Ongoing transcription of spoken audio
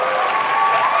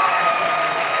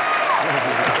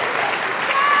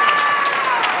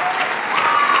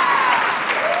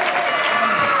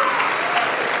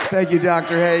Thank you,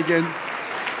 Dr. Hagen.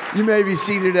 You may be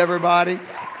seated, everybody.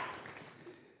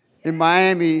 In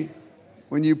Miami,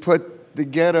 when you put the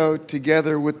ghetto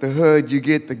together with the hood, you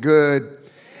get the good.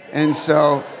 And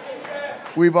so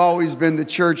we've always been the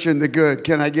church in the good.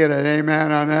 Can I get an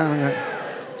amen on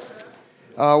that?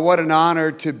 What an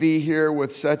honor to be here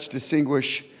with such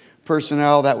distinguished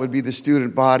personnel. That would be the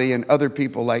student body and other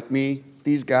people like me,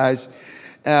 these guys.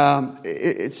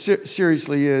 It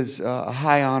seriously is a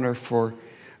high honor for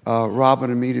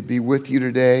Robin and me to be with you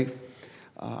today.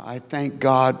 I thank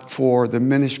God for the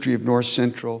ministry of North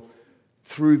Central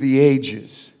through the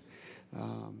ages.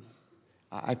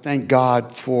 I thank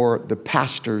God for the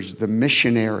pastors, the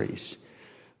missionaries,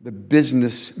 the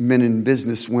businessmen and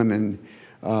businesswomen,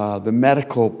 the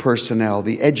medical personnel,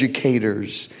 the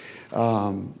educators,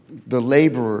 the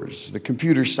laborers, the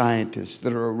computer scientists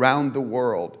that are around the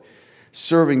world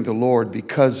serving the Lord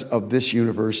because of this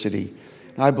university.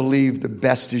 And I believe the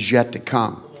best is yet to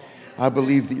come. I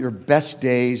believe that your best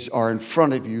days are in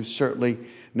front of you, certainly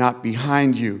not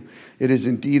behind you. It is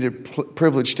indeed a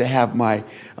privilege to have my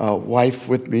wife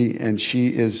with me, and she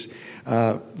is,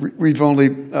 we've only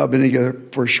been together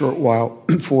for a short while,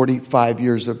 45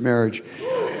 years of marriage,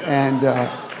 and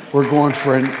we're going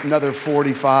for another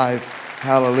 45.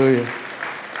 Hallelujah.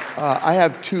 I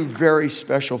have two very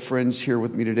special friends here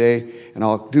with me today, and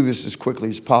I'll do this as quickly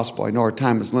as possible. I know our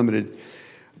time is limited,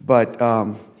 but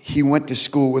he went to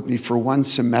school with me for one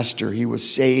semester. He was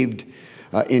saved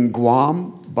in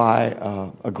Guam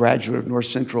by a graduate of North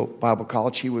Central Bible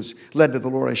College. He was led to the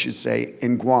Lord, I should say,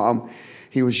 in Guam.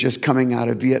 He was just coming out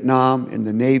of Vietnam in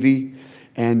the Navy,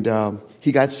 and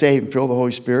he got saved and filled with the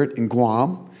Holy Spirit in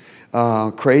Guam.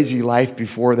 Crazy life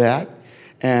before that.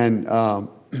 And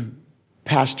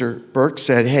Pastor Burke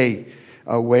said, hey,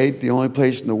 Wade, the only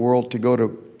place in the world to go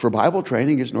to for Bible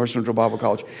training is North Central Bible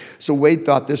College. So Wade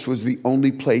thought this was the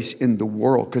only place in the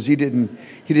world because he didn't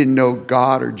know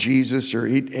God or Jesus, or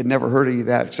he had never heard any of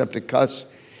that except to cuss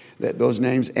those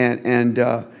names. And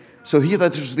so he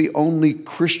thought this was the only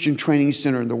Christian training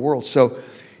center in the world. So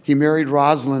he married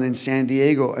Rosalind in San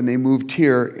Diego, and they moved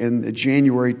here in the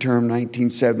January term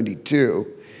 1972.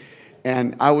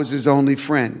 And I was his only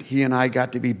friend. He and I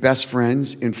got to be best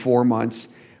friends in 4 months.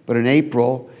 But in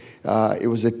April, it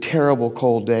was a terrible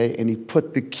cold day, and he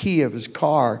put the key of his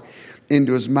car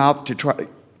into his mouth to try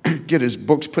to get his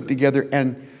books put together,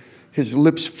 and his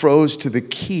lips froze to the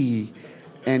key,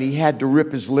 and he had to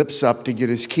rip his lips up to get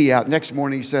his key out. Next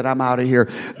morning, he said, I'm out of here.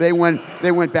 They went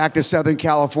back to Southern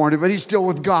California, but he's still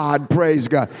with God. Praise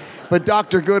God. But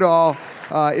Dr. Goodall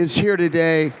is here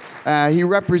today. He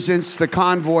represents the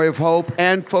Convoy of Hope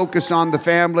and Focus on the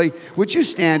Family. Would you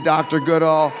stand, Dr.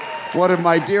 Goodall, one of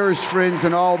my dearest friends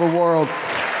in all the world.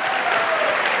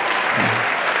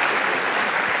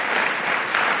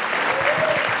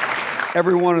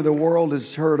 Everyone in the world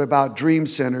has heard about Dream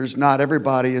Centers. Not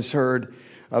everybody has heard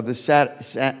of the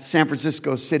San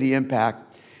Francisco City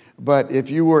Impact. But if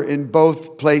you were in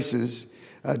both places,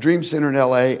 Dream Center in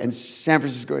L.A. and San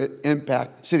Francisco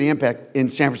City Impact in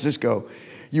San Francisco,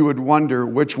 you would wonder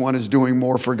which one is doing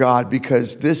more for God,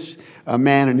 because this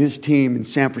man and his team in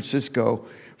San Francisco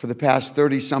for the past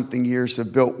 30-something years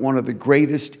have built one of the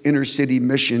greatest inner-city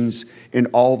missions in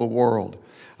all the world.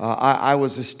 I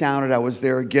was astounded. I was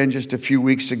there again just a few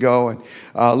weeks ago,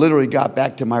 and literally got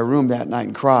back to my room that night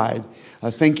and cried,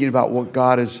 thinking about what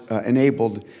God has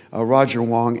enabled Roger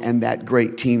Wong and that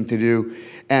great team to do.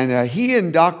 And he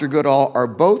and Dr. Goodall are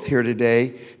both here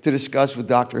today to discuss with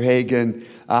Dr. Hagen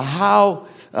how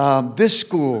this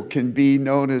school can be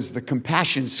known as the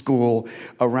Compassion School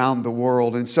around the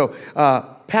world. And so,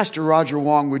 Pastor Roger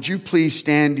Wong, would you please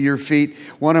stand to your feet?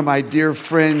 One of my dear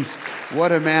friends.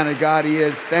 What a man of God he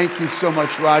is. Thank you so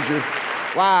much, Roger.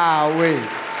 Wow-wee.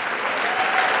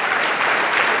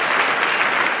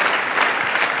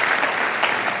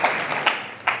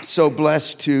 So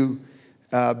blessed to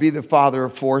be the father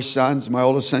of 4 sons. My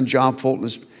oldest son, John Fulton,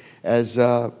 as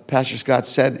Pastor Scott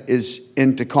said, is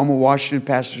in Tacoma, Washington,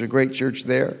 pastors a great church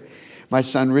there. My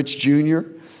son, Rich Jr.,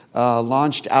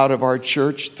 launched out of our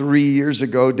church 3 years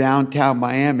ago, downtown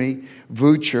Miami,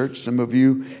 VU Church. Some of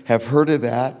you have heard of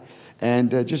that.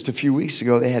 And just a few weeks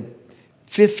ago, they had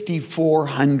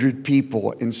 5,400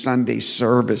 people in Sunday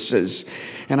services.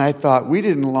 And I thought, we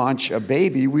didn't launch a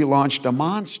baby, we launched a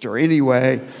monster.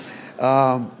 Anyway,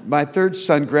 my third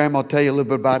son, Graham, I'll tell you a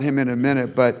little bit about him in a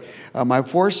minute, but my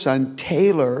fourth son,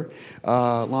 Taylor,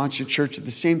 launched a church at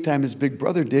the same time his big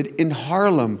brother did in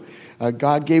Harlem.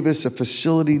 God gave us a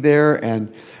facility there,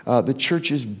 and the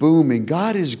church is booming.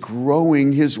 God is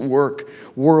growing his work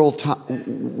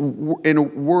in a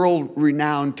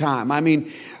world-renowned time. I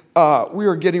mean, we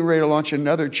are getting ready to launch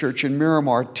another church in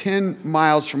Miramar, 10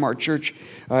 miles from our church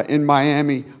in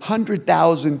Miami,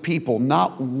 100,000 people,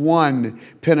 not one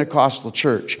Pentecostal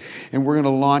church. And we're going to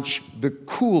launch the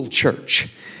Cool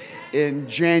Church in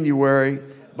January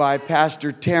by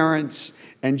Pastor Terrence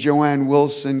and Joanne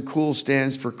Wilson. Cool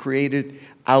stands for Created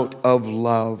Out of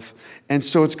Love. And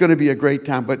so it's going to be a great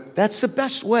time. But that's the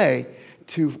best way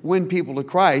to win people to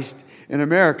Christ in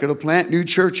America, to plant new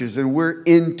churches, and we're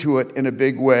into it in a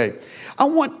big way. I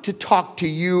want to talk to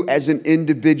you as an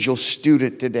individual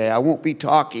student today. I won't be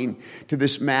talking to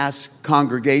this mass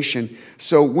congregation.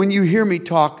 So when you hear me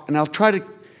talk, and I'll try to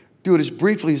do it as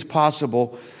briefly as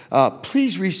possible,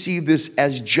 please receive this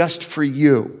as just for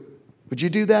you. Would you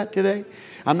do that today?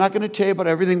 I'm not going to tell you about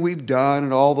everything we've done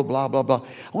and all the blah, blah, blah.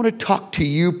 I want to talk to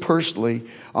you personally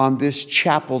on this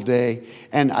chapel day.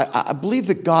 And I believe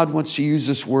that God wants to use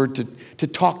this word to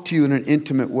talk to you in an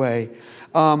intimate way.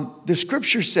 The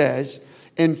scripture says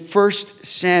in 1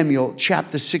 Samuel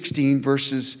chapter 16,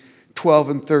 verses 12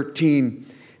 and 13,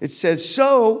 it says,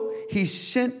 "So he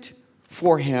sent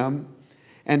for him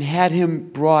and had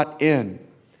him brought in.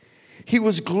 He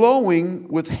was glowing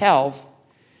with health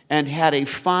and had a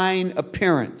fine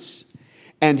appearance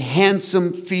and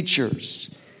handsome features.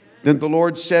 Then the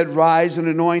Lord said, 'Rise and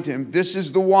anoint him. This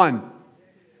is the one.'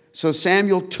 So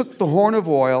Samuel took the horn of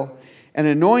oil and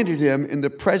anointed him in the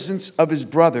presence of his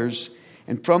brothers.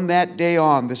 And from that day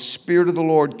on, the Spirit of the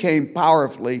Lord came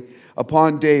powerfully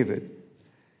upon David."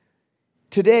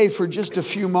 Today, for just a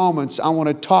few moments, I want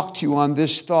to talk to you on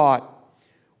this thought: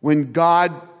 when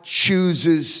God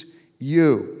chooses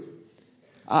you.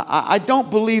 I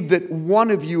don't believe that one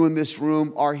of you in this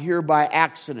room are here by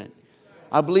accident.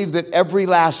 I believe that every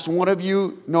last one of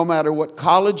you, no matter what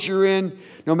college you're in,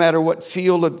 no matter what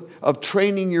field of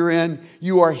training you're in,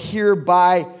 you are here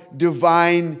by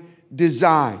divine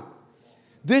design.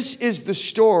 This is the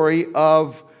story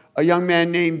of a young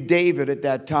man named David at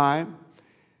that time.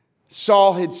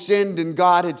 Saul had sinned, and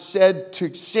God had said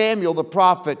to Samuel the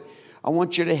prophet, "I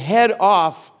want you to head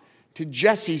off to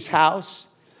Jesse's house.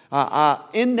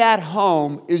 In that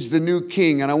home is the new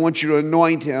king, and I want you to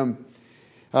anoint him."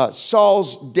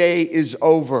 Saul's day is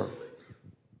over.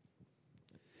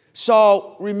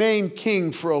 Saul remained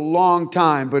king for a long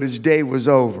time, but his day was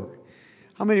over.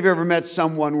 How many of you ever met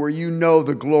someone where you know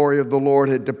the glory of the Lord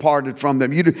had departed from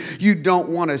them? You don't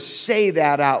want to say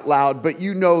that out loud, but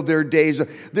you know their days.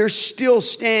 They're still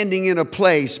standing in a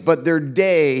place, but their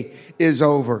day is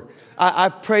over.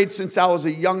 I've prayed since I was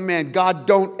a young man, God,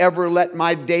 don't ever let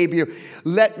my day be,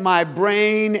 let my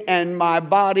brain and my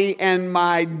body and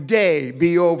my day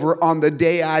be over on the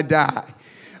day I die.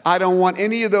 I don't want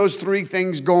any of those three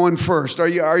things going first. Are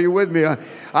you with me?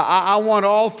 I want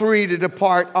all three to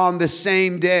depart on the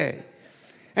same day.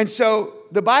 And so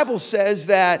the Bible says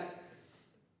that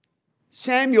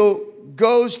Samuel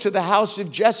goes to the house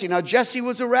of Jesse. Now, Jesse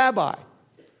was a rabbi,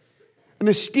 an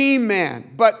esteemed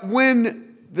man. But when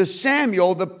the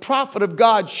Samuel, the prophet of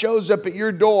God, shows up at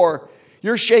your door,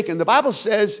 you're shaken. The Bible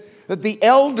says that the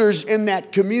elders in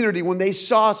that community, when they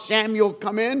saw Samuel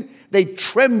come in, they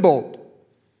trembled.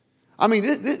 I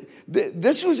mean,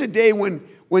 this was a day when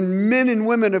men and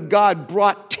women of God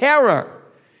brought terror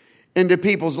into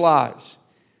people's lives.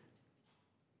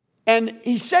 And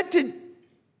he said to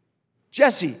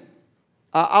Jesse,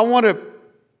 I want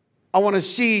to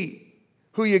see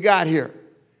who you got here.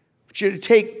 I want you to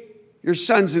take your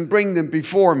sons and bring them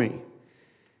before me.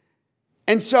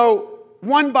 And so,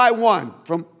 one by one,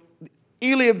 from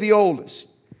Eliab the oldest,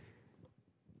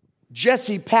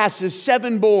 Jesse passes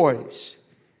 7 boys.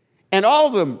 And all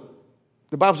of them,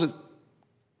 the Bible says,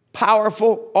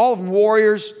 powerful, all of them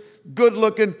warriors, good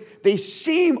looking. They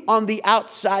seem on the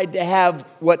outside to have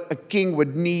what a king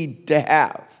would need to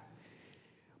have.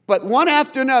 But one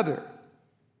after another,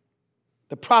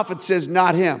 the prophet says,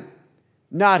 not him,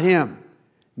 not him.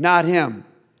 Not him,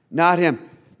 not him.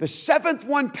 The 7th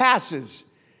one passes,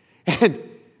 and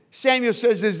Samuel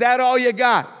says, "Is that all you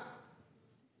got?"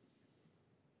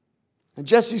 And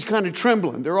Jesse's kind of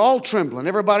trembling. They're all trembling.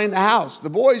 Everybody in the house, the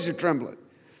boys are trembling.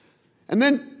 And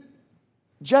then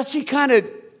Jesse kind of,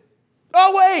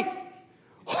 "Oh, wait."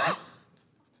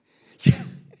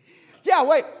 Yeah,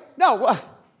 wait. No,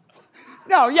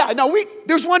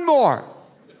 there's one more.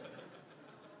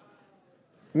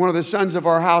 One of the sons of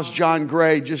our house, John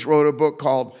Gray, just wrote a book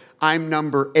called I'm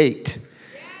Number 8.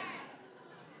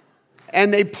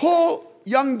 And they pull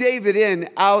young David in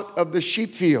out of the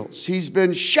sheep fields. He's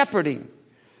been shepherding,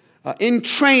 in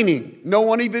training. No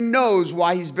one even knows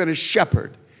why he's been a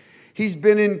shepherd. He's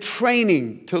been in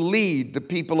training to lead the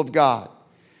people of God.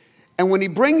 And when he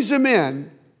brings them in,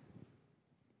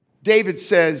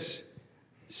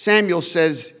 Samuel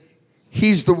says,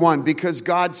 he's the one, because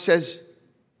God says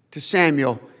to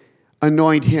Samuel,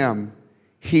 anoint him.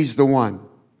 He's the one.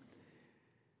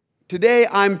 Today,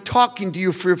 I'm talking to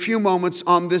you for a few moments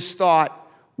on this thought: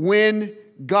 when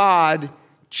God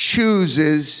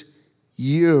chooses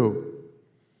you.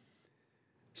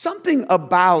 Something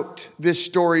about this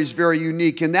story is very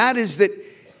unique, and that is that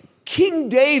King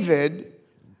David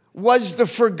was the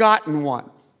forgotten one.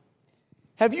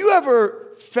 Have you ever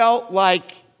felt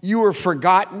like you were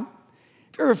forgotten?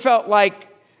 Have you ever felt like,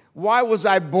 why was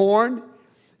I born?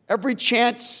 Every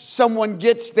chance someone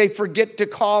gets, they forget to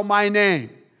call my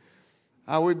name.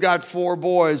 We've got 4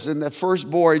 boys, and the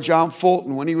first boy, John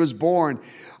Fulton, when he was born,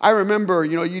 I remember,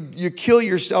 you kill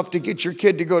yourself to get your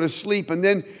kid to go to sleep, and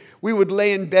then we would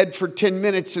lay in bed for 10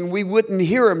 minutes and we wouldn't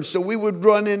hear him, so we would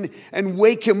run in and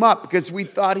wake him up because we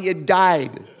thought he had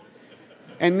died.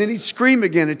 And then he'd scream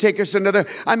again and take us another.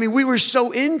 We were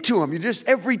so into him. You just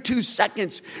every 2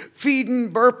 seconds,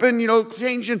 feeding, burping,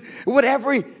 changing.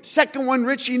 Every second one,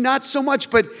 Richie, not so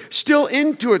much, but still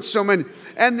into it.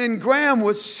 And then Graham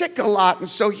was sick a lot, and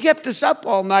so he kept us up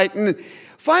all night. And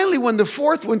finally, when the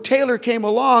 4th one, Taylor, came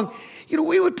along,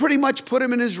 we would pretty much put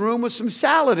him in his room with some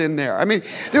salad in there.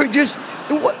 There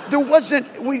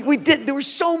were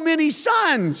so many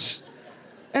sons.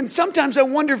 And sometimes I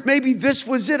wonder if maybe this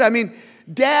was it.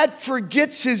 Dad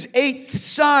forgets his 8th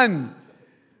son.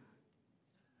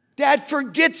 Dad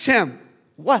forgets him.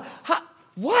 What?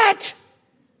 What?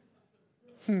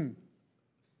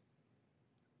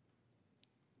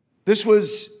 This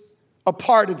was a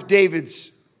part of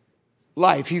David's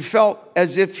life. He felt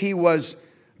as if he was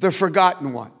the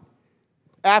forgotten one.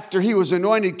 After he was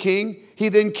anointed king, he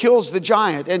then kills the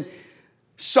giant. And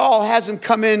Saul hasn't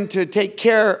come in to take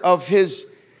care of his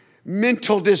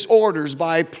mental disorders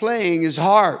by playing his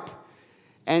harp.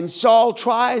 And Saul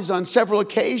tries on several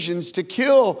occasions to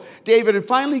kill David. And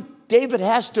finally, David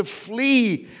has to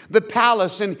flee the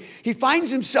palace. And he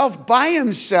finds himself by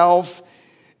himself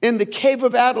in the cave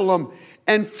of Adullam.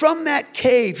 And from that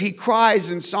cave, he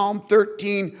cries in Psalm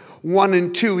 13, 1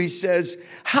 and 2. He says,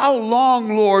 "How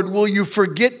long, Lord, will you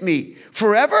forget me?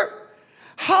 Forever?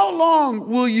 How long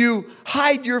will you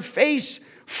hide your face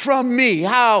from me?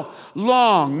 How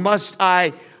long must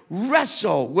I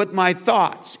wrestle with my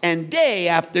thoughts and day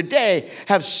after day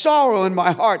have sorrow in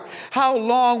my heart? How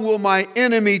long will my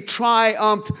enemy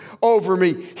triumph over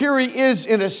me?" Here he is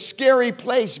in a scary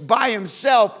place by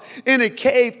himself in a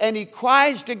cave, and he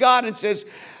cries to God and says,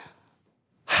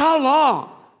 "How long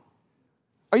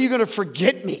are you going to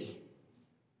forget me?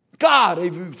 God,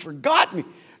 have you forgotten me?"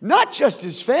 Not just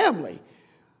his family,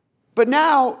 but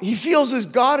now he feels as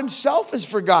God himself has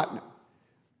forgotten him.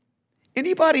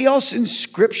 Anybody else in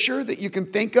Scripture that you can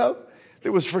think of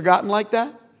that was forgotten like that?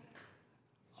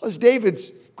 It was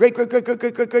David's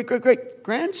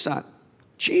great-grandson,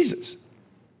 Jesus.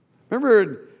 Remember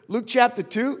in Luke chapter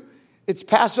 2, it's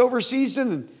Passover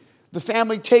season, and the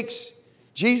family takes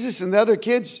Jesus and the other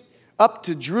kids up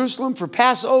to Jerusalem for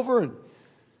Passover, and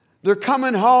they're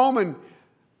coming home, and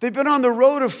they've been on the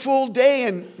road a full day,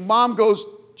 and mom goes,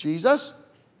 "Jesus?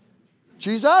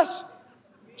 Jesus?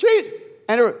 Jesus?"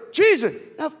 And Jesus.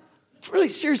 Now, really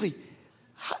seriously,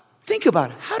 think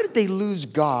about it. How did they lose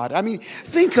God?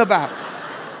 Think about it.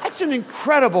 That's an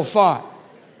incredible thought.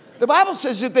 The Bible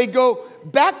says that they go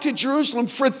back to Jerusalem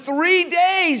for 3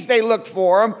 days. They look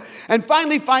for him and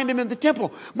finally find him in the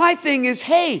temple. My thing is,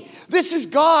 hey, this is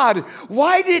God.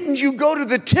 Why didn't you go to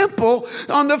the temple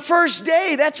on the first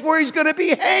day? That's where he's going to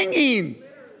be hanging.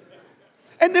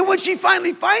 And then when she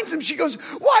finally finds him, she goes,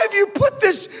 "Why have you put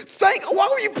this thing? Why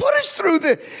will you put us through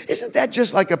this?" Isn't that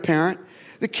just like a parent?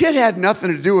 The kid had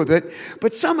nothing to do with it,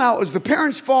 but somehow it was the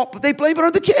parent's fault, but they blame it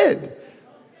on the kid.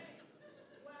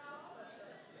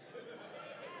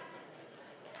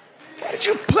 Why did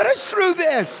you put us through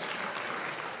this?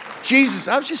 Jesus,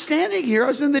 I was just standing here. I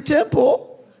was in the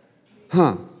temple.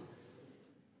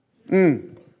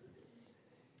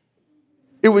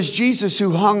 It was Jesus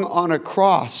who hung on a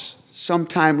cross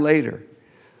sometime later.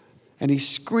 And he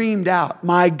screamed out,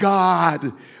 my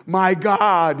God,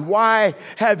 why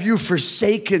have you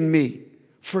forsaken me,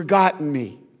 forgotten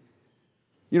me?"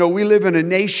 We live in a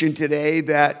nation today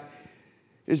that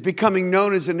is becoming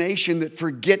known as a nation that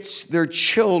forgets their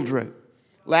children.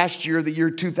 Last year, the year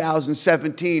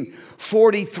 2017,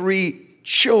 43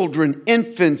 children,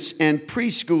 infants, and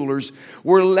preschoolers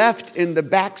were left in the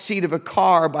backseat of a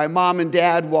car by mom and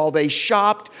dad while they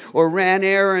shopped or ran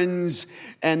errands,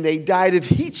 and they died of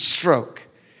heat stroke.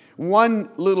 One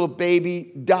little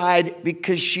baby died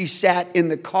because she sat in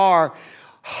the car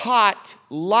hot,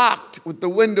 locked with the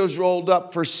windows rolled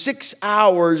up for 6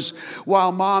 hours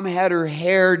while mom had her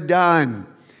hair done.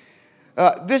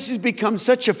 This has become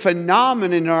such a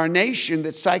phenomenon in our nation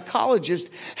that psychologists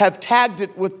have tagged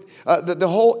it with the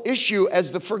whole issue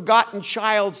as the forgotten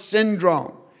child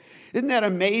syndrome. Isn't that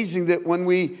amazing that when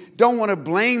we don't want to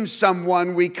blame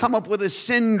someone, we come up with a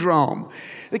syndrome?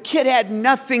 The kid had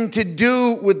nothing to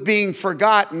do with being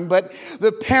forgotten, but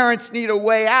the parents need a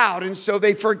way out, and so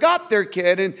they forgot their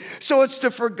kid, and so it's the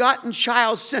forgotten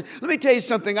child syndrome. Let me tell you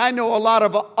something. I know a lot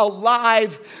of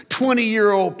alive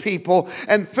 20-year-old people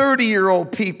and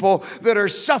 30-year-old people that are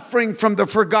suffering from the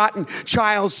forgotten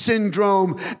child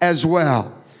syndrome as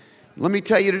well. Let me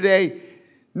tell you today,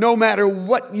 no matter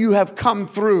what you have come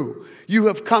through, you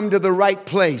have come to the right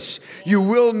place. You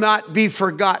will not be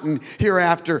forgotten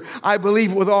hereafter. I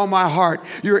believe with all my heart,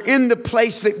 you're in the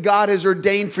place that God has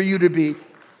ordained for you to be.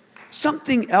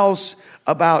 Something else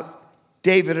about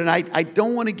David, and I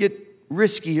don't want to get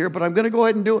risky here, but I'm going to go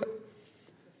ahead and do it.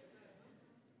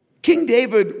 King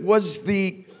David was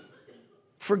the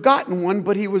forgotten one,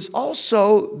 but he was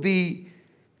also the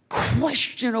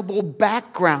questionable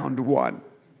background one.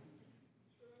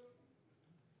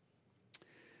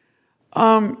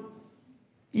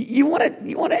 You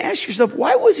want to ask yourself,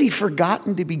 why was he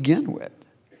forgotten to begin with?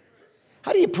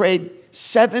 How do you pray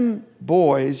 7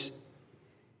 boys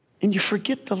and you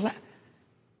forget the last?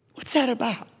 What's that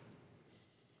about?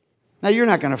 Now, you're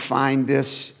not going to find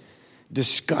this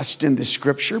discussed in the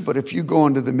scripture, but if you go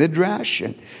into the Midrash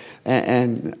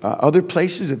and other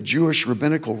places of Jewish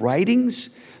rabbinical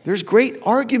writings, there's great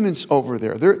arguments over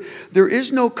there. There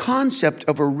is no concept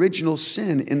of original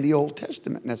sin in the Old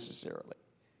Testament necessarily.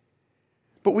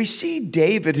 But we see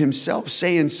David himself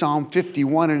say in Psalm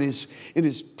 51 in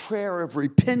his prayer of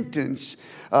repentance,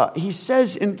 he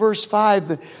says in verse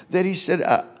 5 that he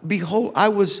said, behold, I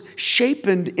was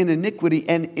shapen in iniquity,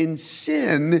 and in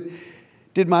sin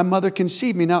did my mother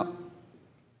conceive me. Now,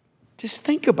 just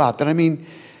think about that. I mean,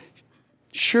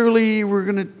 surely we're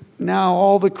going to, now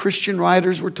all the Christian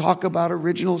writers would talk about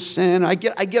original sin. I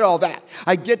get all that.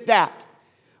 I get that.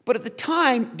 But at the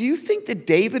time, do you think that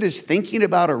David is thinking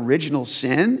about original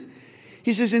sin?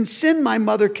 He says, in sin, my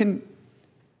mother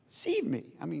conceived me.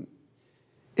 I mean,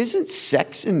 isn't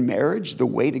sex and marriage the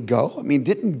way to go? I mean,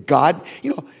 didn't God,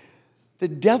 the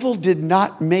devil did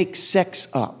not make sex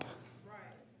up.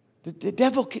 The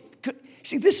devil could,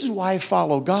 see, this is why I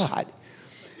follow God.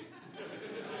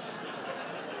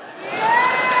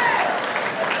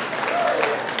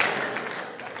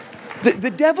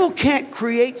 The devil can't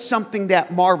create something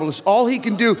that marvelous. All he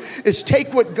can do is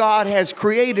take what God has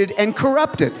created and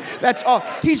corrupt it. That's all.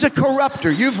 He's a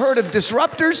corrupter. You've heard of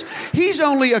disruptors. He's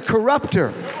only a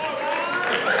corrupter.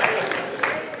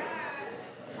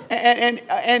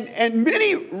 And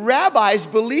many rabbis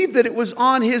believe that it was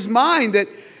on his mind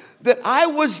that I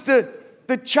was the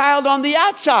child on the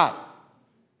outside.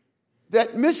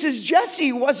 That Mrs.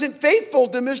 Jesse wasn't faithful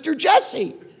to Mr.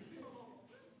 Jesse.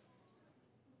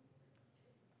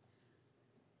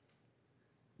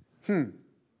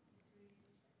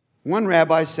 One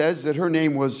rabbi says that her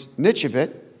name was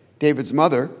Nichevit, David's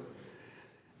mother,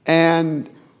 and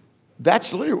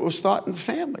that's literally what was thought in the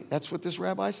family. That's what this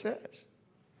rabbi says.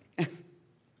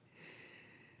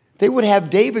 They would have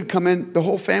David come in, the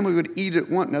whole family would eat at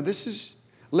once. Now, this is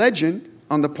legend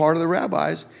on the part of the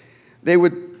rabbis. They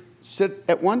would sit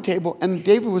at one table, and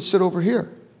David would sit over here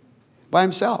by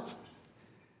himself.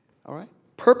 All right?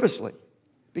 Purposely.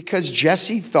 Because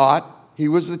Jesse thought he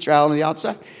was the child on the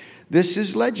outside. This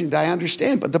is legend, I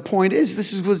understand. But the point is,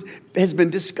 has been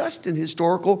discussed in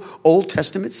historical Old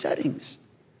Testament settings.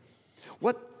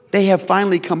 What they have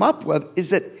finally come up with is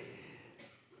that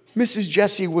Mrs.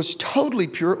 Jesse was totally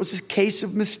pure. It was a case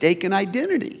of mistaken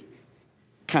identity.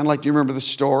 Kind of like, do you remember the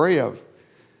story of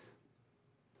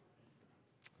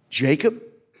Jacob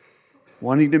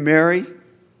wanting to marry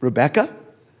Rebekah?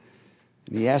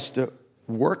 And he has to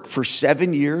work for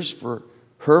 7 years for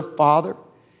her father.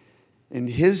 In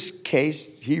his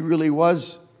case, he really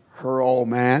was her old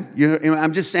man.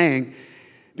 I'm just saying,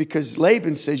 because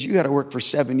Laban says you had to work for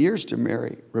 7 years to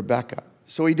marry Rebekah.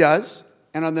 So he does.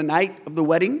 And on the night of the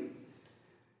wedding,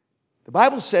 the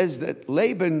Bible says that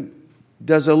Laban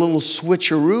does a little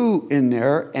switcheroo in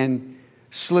there and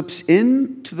slips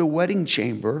into the wedding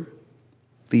chamber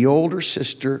the older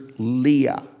sister,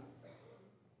 Leah.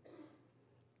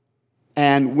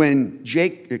 And when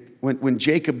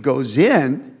Jacob goes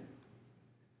in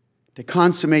to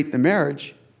consummate the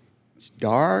marriage, it's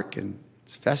dark and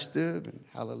it's festive and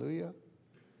hallelujah.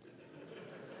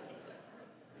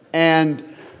 And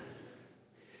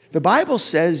the Bible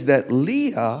says that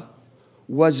Leah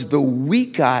was the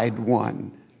weak-eyed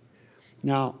one.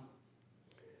 Now,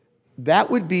 that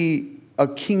would be a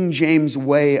King James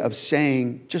way of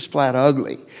saying just flat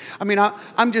ugly. I mean,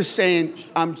 I'm just saying,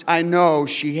 I know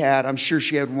I'm sure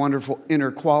she had wonderful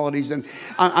inner qualities, and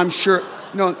I'm sure,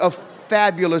 a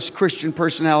fabulous Christian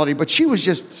personality, but she was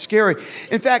just scary.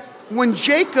 In fact, when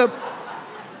Jacob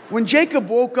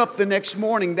woke up the next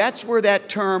morning, that's where that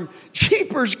term,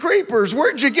 jeepers creepers,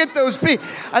 where'd you get those people?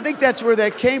 I think that's where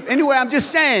that came. Anyway, I'm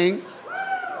just saying,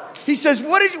 he says,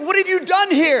 what have you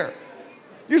done here?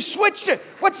 You switched it.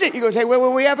 What's it? He goes, hey, wait,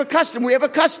 we have a custom.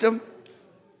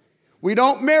 We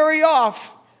don't marry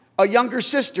off a younger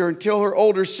sister until her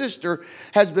older sister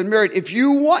has been married. If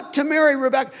you want to marry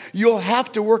Rebecca, you'll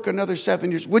have to work another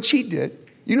 7 years, which he did.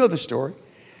 You know the story.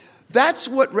 That's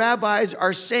what rabbis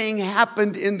are saying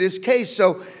happened in this case.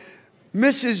 So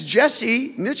Mrs. Jesse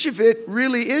Nichevit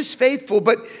really is faithful,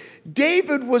 but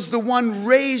David was the one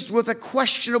raised with a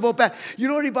questionable background. You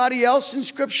know anybody else in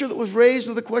Scripture that was raised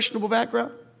with a questionable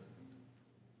background?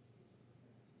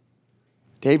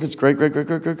 David's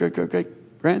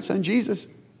great-grandson, Jesus.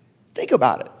 Think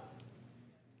about it.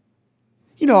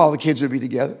 You know all the kids would be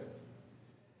together,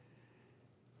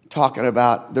 talking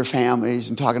about their families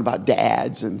and talking about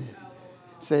dads and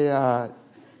say,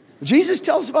 Jesus,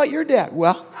 tell us about your dad.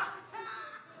 Well,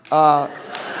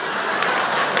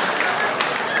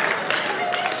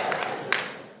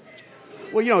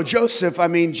 Joseph,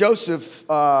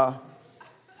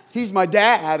 he's my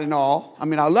dad and all. I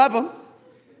mean, I love him,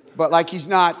 but he's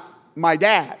not my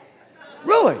dad.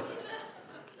 Really?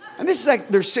 And this is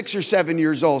they're 6 or 7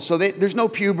 years old, so there's no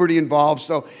puberty involved,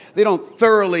 so they don't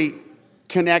thoroughly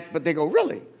connect, but they go,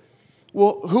 really?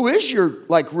 Well, who is your,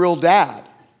 real dad?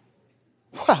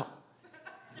 Well,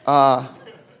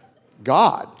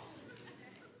 God.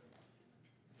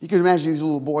 You can imagine these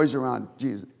little boys around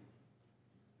Jesus.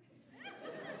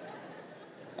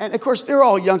 And, of course, they're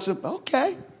all young, so,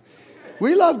 okay.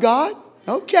 We love God.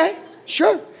 Okay,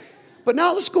 sure. But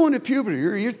now let's go into puberty.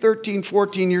 You're 13,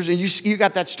 14 years, and you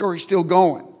got that story still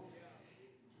going.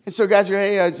 And so guys go,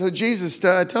 hey, so Jesus,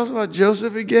 tell us about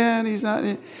Joseph again. He's not,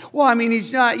 well, I mean,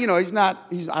 he's not,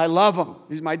 I love him.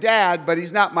 He's my dad, but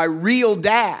he's not my real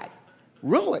dad.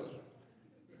 Really?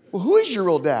 Well, who is your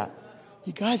real dad?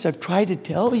 You guys, I've tried to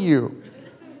tell you.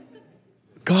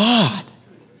 God.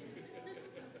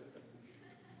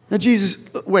 Now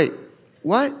Jesus, wait,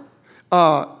 what?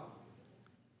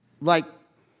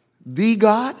 The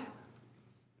God?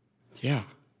 Yeah.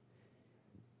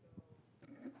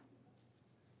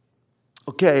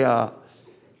 Okay,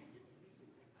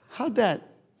 how'd that,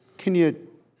 can you,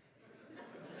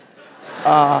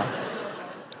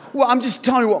 well, I'm just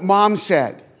telling you what Mom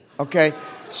said, okay?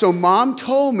 So Mom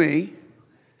told me,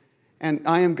 and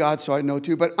I am God, so I know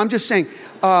too, but I'm just saying,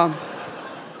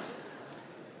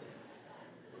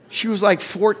 she was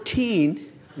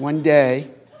 14 one day,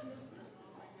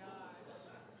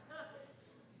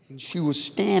 and she was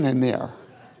standing there.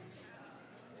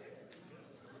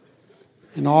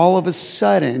 And all of a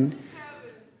sudden,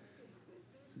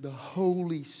 the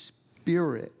Holy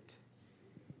Spirit.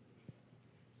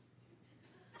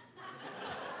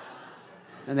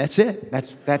 And that's it.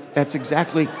 That's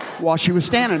exactly while she was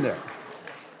standing there.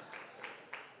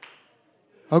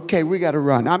 Okay, we got to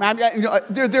run.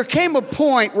 There came a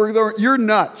point where you're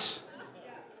nuts.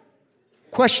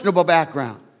 Questionable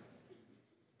background.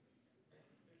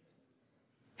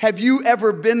 Have you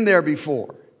ever been there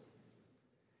before?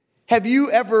 Have you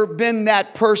ever been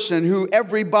that person who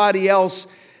everybody else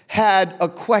had a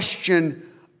question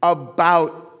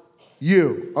about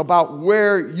you, about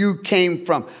where you came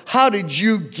from? How did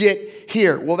you get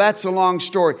here? Well, that's a long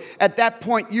story. At that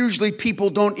point, usually people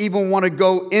don't even want to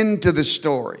go into the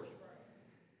story.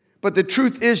 But the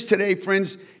truth is today,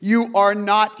 friends, you are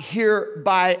not here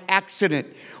by accident.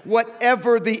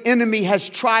 Whatever the enemy has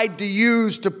tried to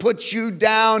use to put you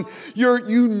down, you're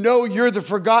the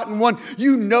forgotten one.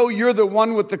 You know you're the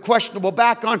one with the questionable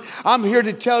background. I'm here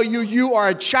to tell you, you are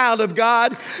a child of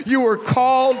God. You were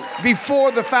called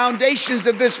before the foundations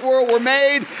of this world were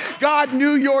made. God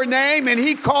knew your name, and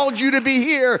He called you to be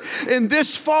here in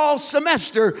this fall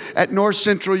semester at North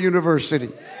Central University.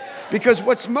 Because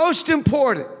what's most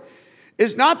important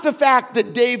is not the fact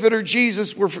that David or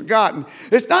Jesus were forgotten.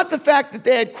 It's not the fact that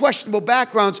they had questionable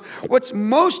backgrounds. What's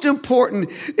most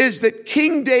important is that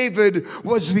King David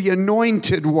was the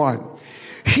anointed one.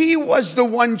 He was the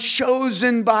one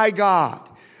chosen by God.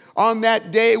 On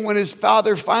that day when his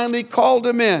father finally called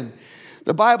him in,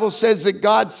 the Bible says that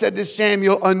God said to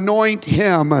Samuel, anoint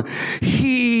him.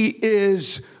 He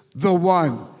is the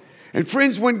one. And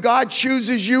friends, when God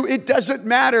chooses you, it doesn't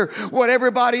matter what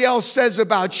everybody else says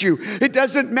about you. It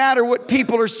doesn't matter what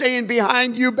people are saying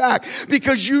behind you back,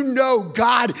 because you know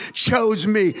God chose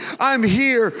me. I'm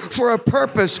here for a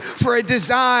purpose, for a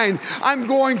design. I'm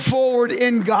going forward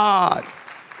in God.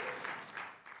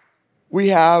 We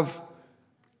have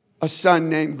a son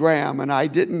named Graham, and I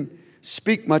didn't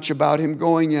speak much about him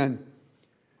going in.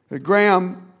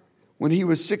 Graham, when he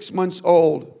was 6 months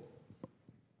old,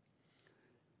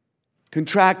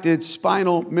 contracted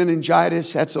spinal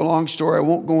meningitis. That's a long story. I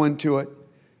won't go into it.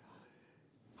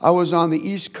 I was on the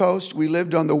East Coast. We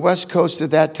lived on the West Coast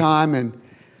at that time. And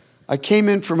I came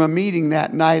in from a meeting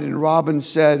that night, and Robin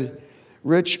said,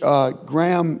 Rich,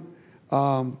 Graham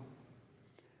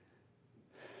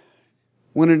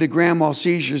went into grand mal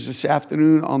seizures this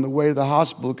afternoon on the way to the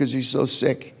hospital because he's so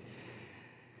sick.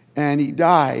 And he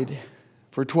died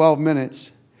for 12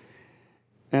 minutes.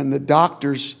 And the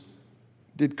doctors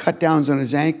did cut downs on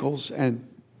his ankles and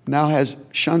now has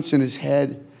shunts in his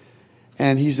head.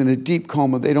 And he's in a deep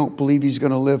coma. They don't believe he's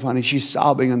going to live, honey. She's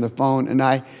sobbing on the phone. And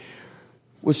I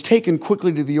was taken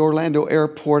quickly to the Orlando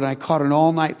airport. And I caught an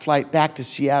all-night flight back to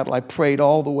Seattle. I prayed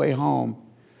all the way home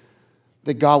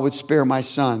that God would spare my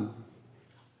son.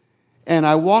 And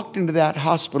I walked into that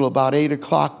hospital about 8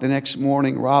 o'clock the next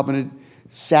morning. Robin had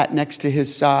sat next to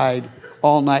his side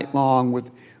all night long with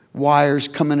wires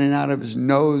coming in and out of his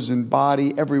nose and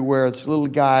body everywhere. This little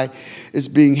guy is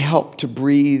being helped to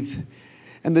breathe.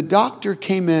 And the doctor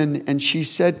came in and she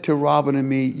said to Robin and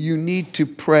me, you need to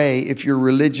pray, if you're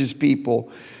religious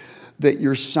people, that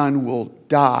your son will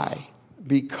die.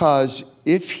 Because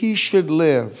if he should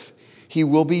live, he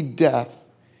will be deaf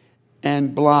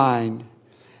and blind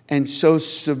and so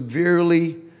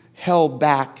severely held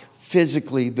back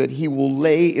physically that he will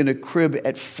lay in a crib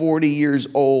at 40 years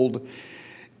old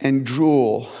and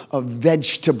drool a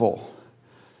vegetable.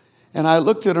 And I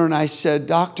looked at her and I said,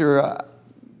 Doctor,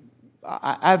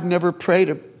 I've never prayed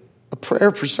a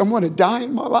prayer for someone to die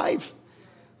in my life.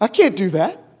 I can't do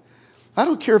that. I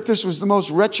don't care if this was the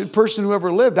most wretched person who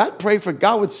ever lived. I'd pray for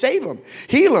God would save him,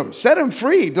 heal him, set him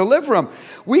free, deliver him.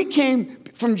 We came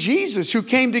from Jesus, who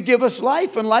came to give us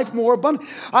life and life more abundant.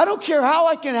 I don't care how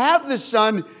I can have this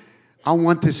son. I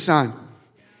want this son.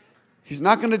 He's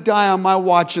not going to die on my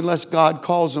watch unless God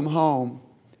calls him home.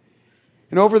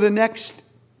 And over the next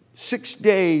 6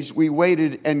 days, we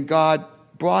waited, and God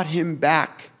brought him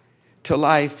back to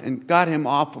life and got him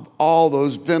off of all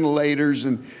those ventilators.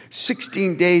 And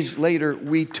 16 days later,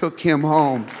 we took him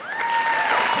home.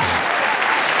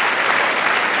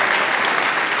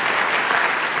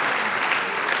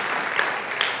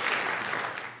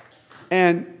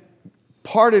 And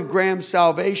part of Graham's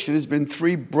salvation has been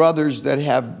 3 brothers that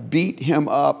have beat him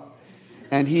up,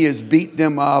 and he has beat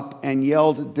them up and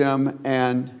yelled at them,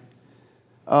 and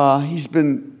he's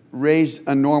been raised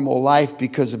a normal life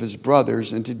because of his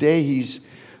brothers. And today he's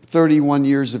 31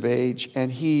 years of age,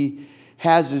 and he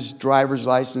has his driver's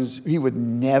license. He would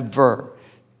never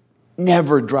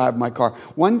drive my car.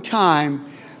 One time,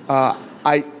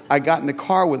 I got in the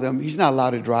car with him. He's not allowed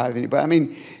to drive any, but I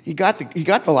mean, he got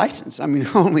the license. I mean,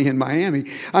 only in Miami.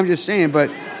 I'm just saying, but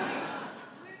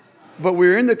we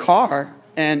were in the car,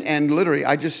 and literally,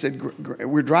 I just said,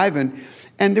 we're driving,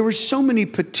 and there were so many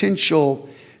potential.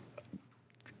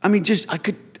 I mean,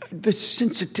 the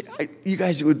sensitivity. You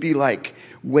guys, it would be like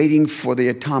waiting for the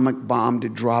atomic bomb to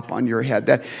drop on your head.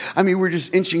 We're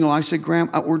just inching along. I said, Graham,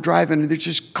 we're driving, and there's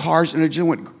just cars, and I just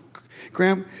went,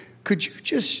 Graham, could you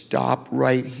just stop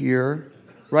right here?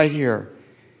 Right here.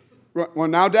 Well,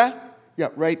 now, Dad? Yeah,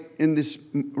 right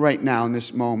now, in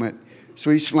this moment. So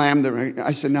he slammed it.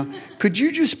 I said, now, could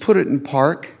you just put it in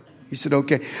park? He said,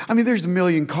 okay. I mean, there's a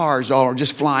million cars all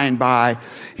just flying by.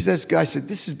 He said, this guy said,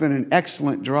 this has been an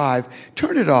excellent drive.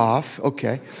 Turn it off.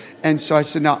 Okay. And so I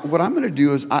said, now, what I'm going to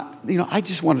do is, I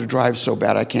just want to drive so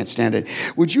bad. I can't stand it.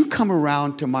 Would you come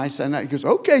around to my side? He goes,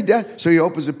 okay, Dad. So he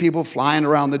opens the people flying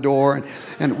around the door,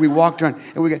 and we walked around,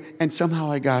 and somehow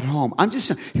I got home. I'm just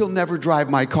saying, he'll never drive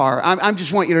my car. I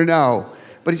just want you to know.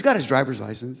 But he's got his driver's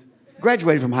license.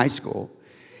 Graduated from high school.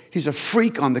 He's a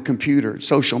freak on the computer,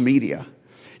 social media.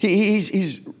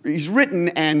 He's written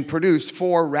and produced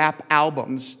 4 rap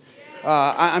albums.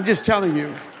 I'm just telling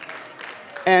you.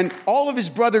 And all of his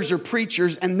brothers are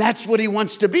preachers, and that's what he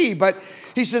wants to be. But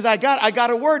he says, I got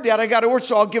a word, Dad. I got a word,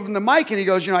 so I'll give him the mic. And he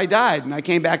goes, I died, and I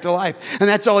came back to life. And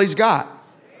that's all he's got.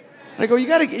 And I go, you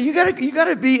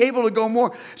gotta be able to go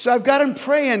more. So I've got him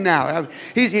praying now.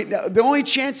 The only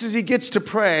chances he gets to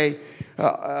pray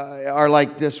are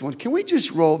like this one. Can we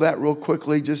just roll that real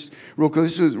quickly? Just real quick.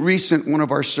 This was recent, one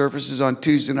of our services on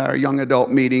Tuesday night, our young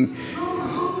adult meeting.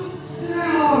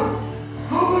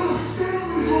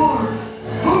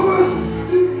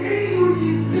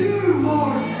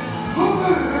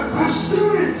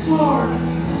 parents, Lord.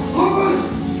 Help us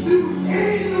do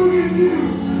anything we can do.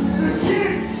 The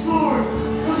kids, Lord.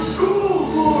 The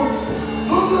schools, Lord.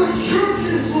 Help our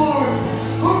churches, Lord.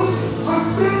 Help us, our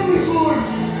families, Lord.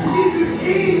 We can do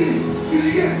anything. You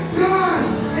get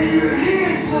God in your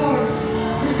hands, Lord.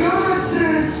 And God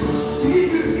says, you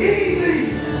can do anything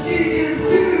He can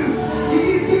do. He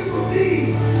can do for me.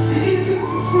 He can do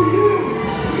for you.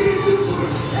 He can do for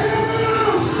everyone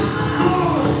else,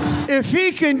 Lord. If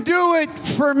He can do it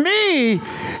for me,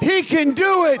 He can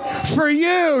do it for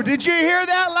you. Did you hear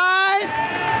that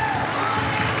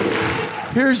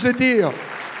line? Here's the deal.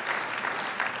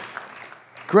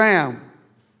 Graham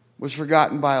was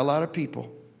forgotten by a lot of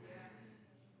people.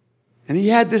 And he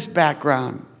had this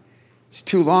background. It's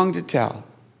too long to tell.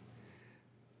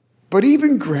 But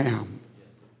even Graham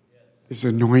is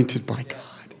anointed by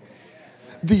God.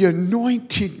 The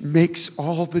anointing makes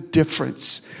all the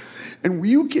difference. And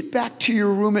when you get back to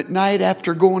your room at night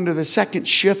after going to the second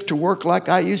shift to work like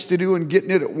I used to do and getting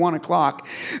it at 1 o'clock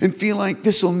and feel like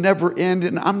this will never end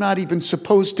and I'm not even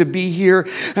supposed to be here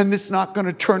and it's not going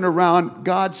to turn around,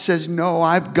 God says, no,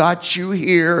 I've got you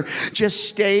here. Just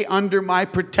stay under my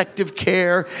protective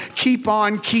care. Keep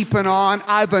on keeping on.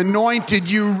 I've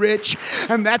anointed you, Rich.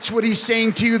 And that's what He's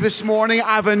saying to you this morning.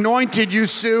 I've anointed you,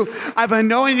 Sue. I've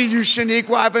anointed you,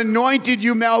 Shaniqua. I've anointed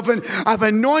you, Melvin. I've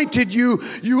anointed you.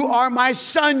 You are my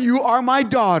son, you are my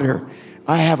daughter.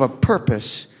 I have a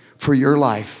purpose for your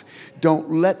life. Don't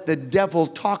let the devil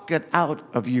talk it out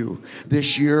of you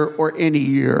this year or any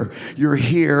year. You're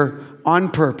here on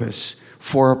purpose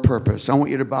for a purpose. I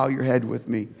want you to bow your head with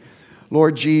me.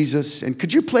 Lord Jesus, and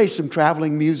could you play some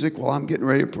traveling music while I'm getting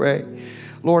ready to pray?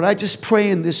 Lord, I just pray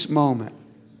in this moment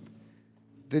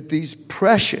that these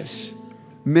precious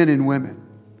men and women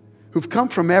who've come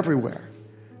from everywhere,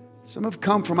 some have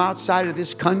come from outside of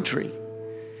this country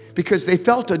because they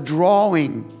felt a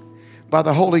drawing by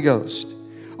the Holy Ghost.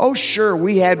 Oh, sure,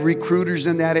 we had recruiters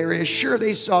in that area. Sure,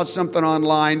 they saw something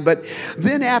online. But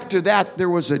then after that, there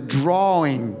was a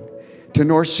drawing to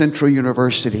North Central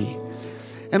University.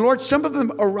 And Lord, some of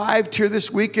them arrived here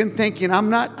this weekend thinking,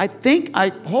 I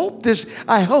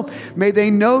hope. May they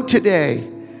know today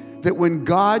that when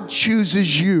God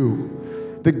chooses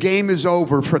you, the game is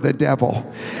over for the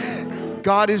devil.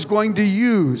 God is going to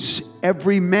use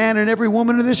every man and every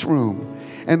woman in this room.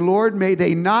 And Lord, may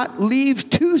they not leave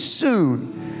too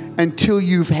soon until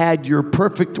you've had your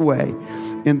perfect way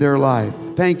in their life.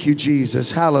 Thank you,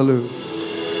 Jesus. Hallelujah.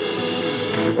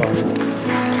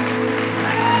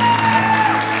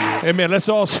 Amen. Let's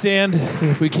all stand,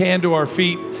 if we can, to our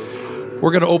feet.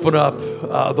 We're going to open up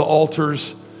the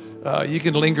altars. You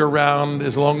can linger around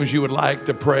as long as you would like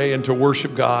to pray and to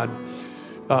worship God.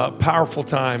 Powerful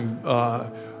time.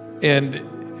 And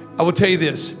I will tell you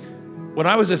this. When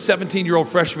I was a 17-year-old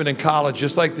freshman in college,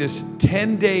 just like this,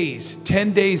 10 days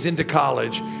into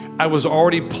college, I was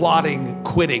already plotting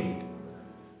quitting.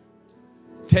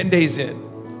 10 days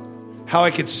in. How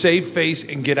I could save face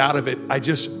and get out of it. I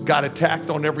just got attacked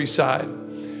on every side.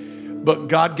 But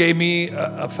God gave me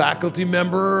a faculty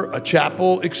member, a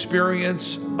chapel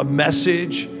experience, a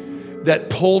message that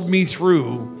pulled me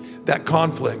through that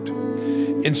conflict.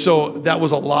 And so that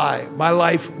was a lie. My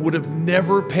life would have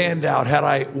never panned out had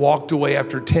I walked away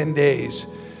after 10 days.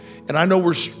 And I know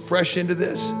we're fresh into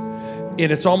this. And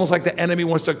it's almost like the enemy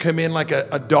wants to come in like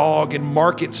a dog and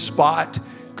mark its spot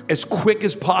as quick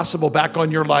as possible back on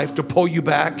your life to pull you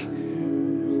back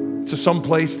to some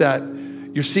place that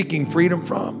you're seeking freedom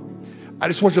from. I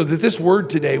just want you to know that this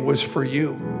word today was for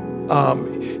you.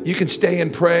 You can stay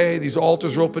and pray. These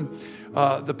altars are open.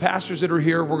 The pastors that are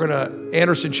here,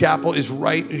 Anderson Chapel is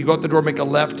right. You go out the door, make a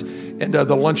left, and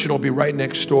the luncheon will be right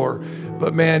next door.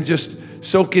 But man, just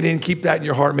soak it in. Keep that in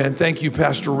your heart, man. Thank you,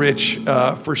 Pastor Rich,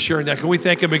 for sharing that. Can we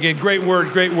thank him again? Great word,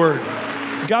 great word.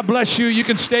 God bless you. You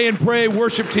can stay and pray.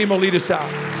 Worship team will lead us out.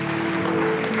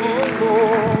 Oh,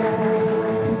 Lord.